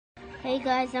Hey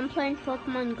guys, I'm playing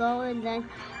Pokemon Go, and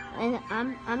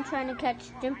I'm trying to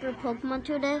catch different Pokemon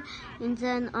today, and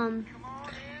then I'm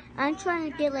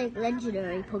trying to get like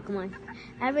legendary Pokemon.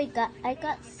 I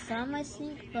got some, I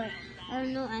think, but I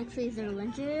don't know actually if they're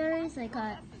legendaries. I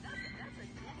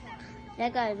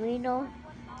got Reno,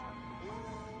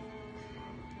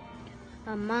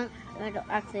 a monk. I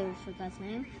forgot his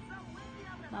name.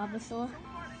 Bulbasaur.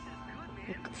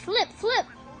 Flip.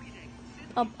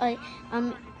 Oh, I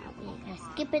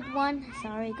skip it one.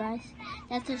 Sorry guys.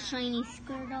 That's a shiny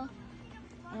Squirtle.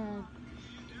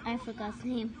 I forgot his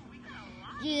name.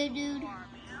 Yeah, dude.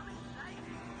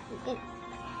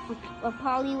 A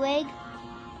Poliwag.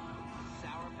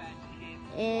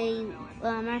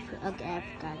 I forgot that.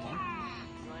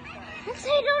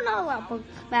 I don't know about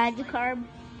Magikarp.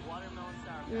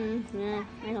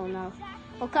 I don't know.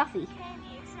 Oh, Coffee.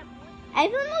 I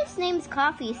don't know his name's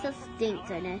Coffee. It still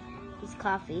stinks in it. It's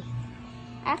Coffee.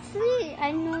 Actually,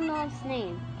 I don't know his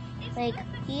name. Like,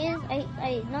 he is,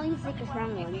 I know he's like a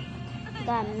strong one.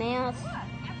 Got a mouse.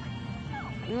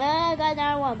 I got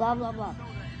that one, blah, blah, blah.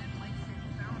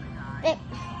 Hey,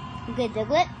 good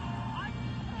Diglett.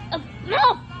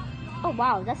 No! Oh,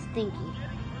 wow, that's stinky.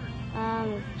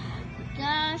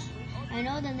 Gosh, I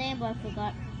know the name, but I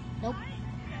forgot. Nope.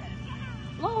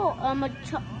 Oh,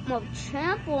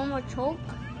 Machamp or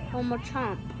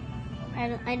Machamp.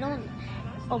 I don't.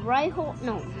 A Rhyhorn?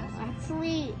 No,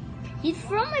 actually, he's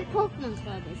from my Pokemon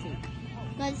Club, I think,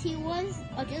 because he was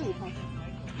a Jigglypuff.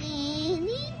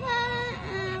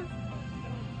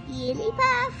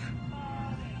 Jigglypuff.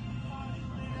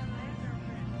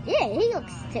 Yeah, he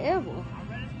looks terrible.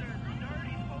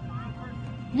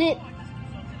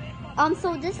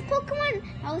 So this Pokemon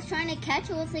I was trying to catch,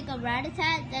 it was like a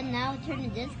Rattata, then now it turned to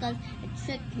this because it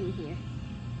tricked me here.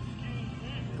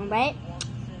 Alright?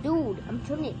 Dude, I'm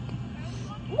turning.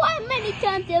 Why many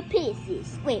times there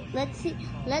pieces? Wait, let's see.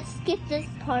 Let's skip this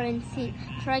part and see.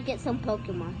 Try to get some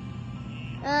Pokemon.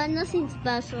 Nothing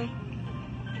special.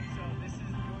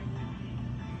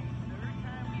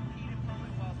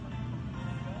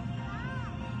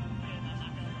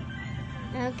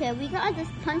 Okay, we got this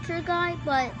puncher guy,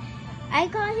 but I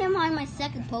got him on my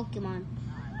second Pokemon.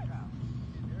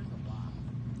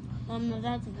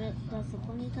 That's a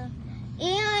Ponyta.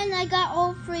 And I got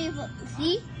all three of them.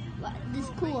 See? This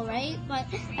is cool, right? But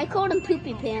I called him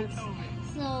Poopy Pants.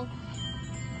 So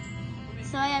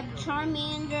I have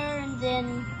Charmander, and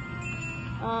then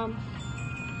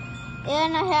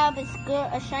and I have a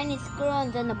shiny Squirtle,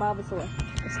 and then a Bulbasaur.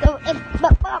 Let's go.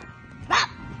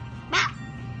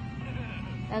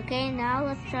 Okay, now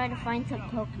let's try to find some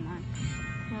Pokemon.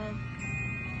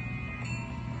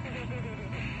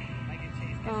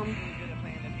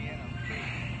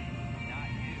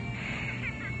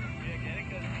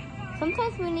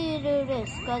 Sometimes we need to do this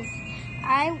because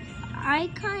I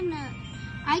kind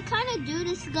of do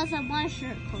this because I want to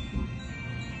share Pokemon.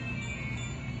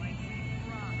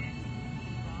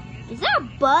 Is that a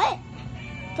butt?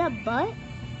 Is that a butt?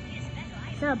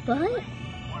 Is that a butt?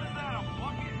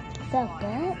 Is that a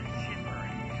butt?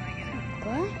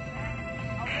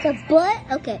 Is that a butt?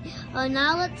 Okay.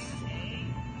 Now let's.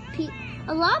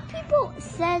 A lot of people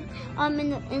said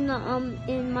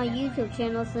in my YouTube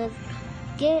channel says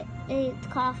get a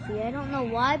coffee. I don't know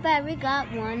why, but I already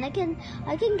got one. I can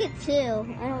get two.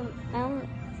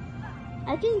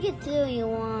 I can get two if you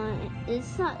want.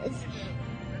 It's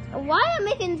why I'm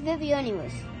making this video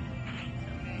anyways.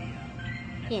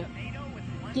 Yeah.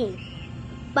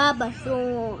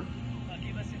 Bulbasaur.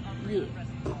 Yeah.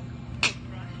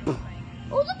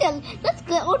 Oh, look at, let's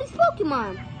get all these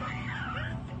Pokemon.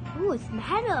 Oh, it's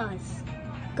mad at us.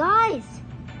 Guys,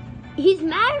 he's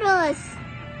mad at us.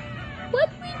 What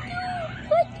did we do?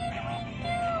 What did we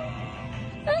do?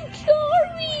 I'm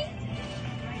sorry.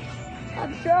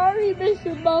 I'm sorry,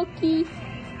 Mr. Monkey.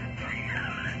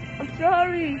 I'm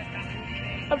sorry.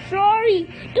 I'm sorry.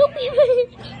 Don't be mad.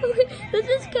 Okay, let's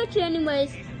just catch it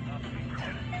anyways.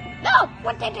 No!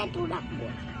 What did I do that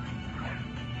for?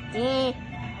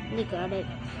 We got it.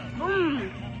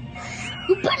 Boom.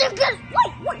 You better get.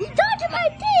 Wait, what? You dodging my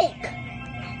dick.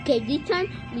 Okay, this time,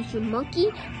 Mr.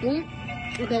 Monkey. Boom.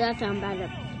 Okay, that sounds better.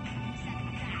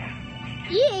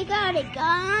 Yeah, I got it,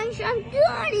 guys. I'm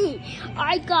doing it.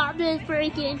 I got this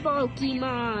freaking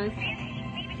Pokemon.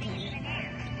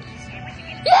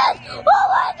 Yes! Oh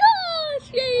my gosh!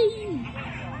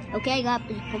 Yay! Okay, I got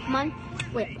this Pokemon.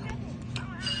 Wait.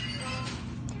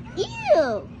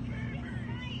 Ew!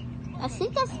 I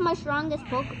think that's my strongest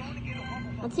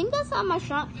Pokemon. I think that's my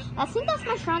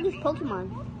strongest Pokemon.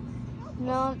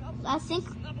 No, I think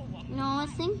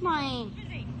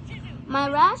my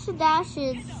Rash Dash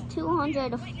is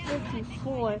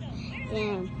 254,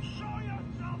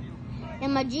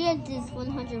 and my GX is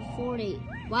 140.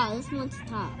 Wow, this one's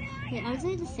top. Wait, are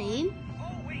they the same?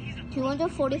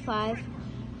 245.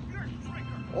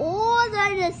 Oh,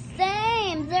 they're the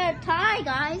same. They're a tie,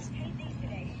 guys.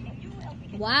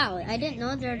 Wow, I didn't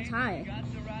know they're a tie.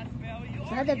 Is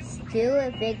that still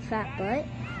a big fat butt?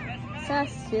 Is that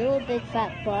still a big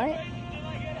fat butt?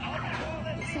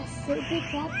 Is that still a big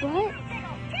fat butt?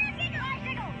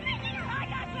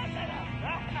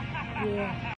 Yeah.